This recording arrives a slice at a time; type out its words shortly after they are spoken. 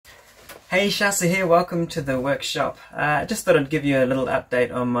Hey, Shasa here, welcome to the workshop. I just thought I'd give you a little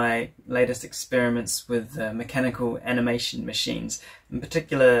update on my latest experiments with mechanical animation machines, in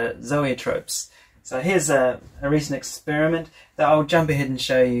particular Zoetropes. So here's a recent experiment that I'll jump ahead and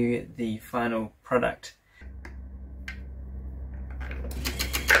show you the final product.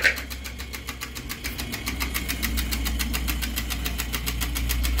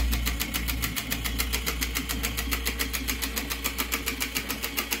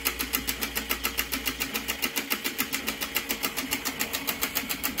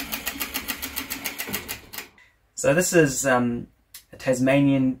 So this is a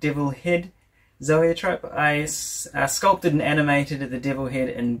Tasmanian devil head zoetrope. I sculpted and animated the devil head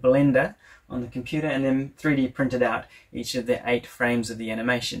in Blender on the computer and then 3D printed out each of the 8 frames of the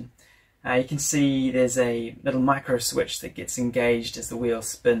animation. You can see there's a little micro switch that gets engaged as the wheel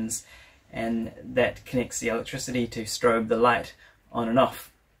spins, and that connects the electricity to strobe the light on and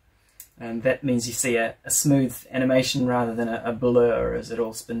off. And that means you see a smooth animation rather than a blur as it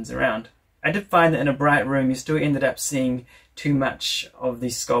all spins around. I did find that in a bright room you still ended up seeing too much of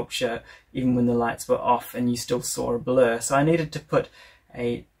the sculpture even when the lights were off, and you still saw a blur. So I needed to put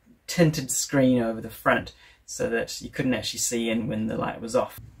a tinted screen over the front so that you couldn't actually see in when the light was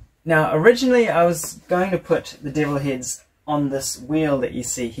off. Now originally I was going to put the devil heads on this wheel that you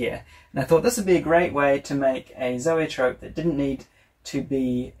see here, and I thought this would be a great way to make a zoetrope that didn't need to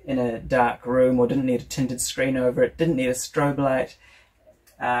be in a dark room or didn't need a tinted screen over it, didn't need a strobe light,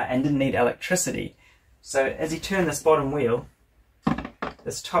 and didn't need electricity. So as you turn this bottom wheel,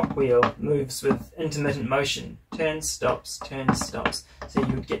 this top wheel moves with intermittent motion. Turns, stops, turns, stops. So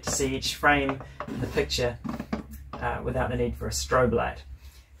you would get to see each frame in the picture without the need for a strobe light.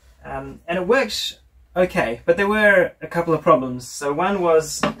 And it worked okay, but there were a couple of problems. So one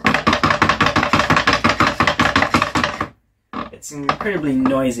was it's incredibly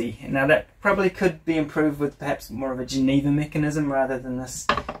noisy. Now that probably could be improved with perhaps more of a Geneva mechanism rather than this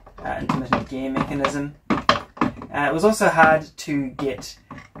intermittent gear mechanism. It was also hard to get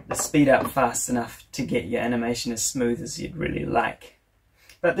the speed up fast enough to get your animation as smooth as you'd really like.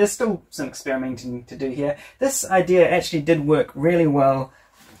 But there's still some experimenting to do here. This idea actually did work really well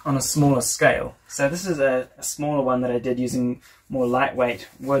on a smaller scale. So this is a smaller one that I did using more lightweight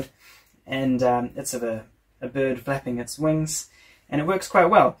wood, and it's of a bird flapping its wings, and it works quite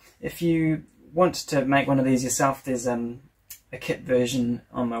well. If you want to make one of these yourself, there's a kit version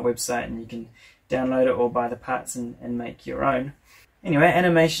on my website and you can download it or buy the parts and make your own. Anyway,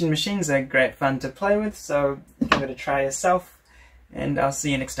 animation machines are great fun to play with, so give it a try yourself, and I'll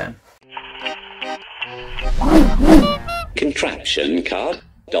see you next time.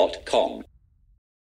 Contraptioncard.com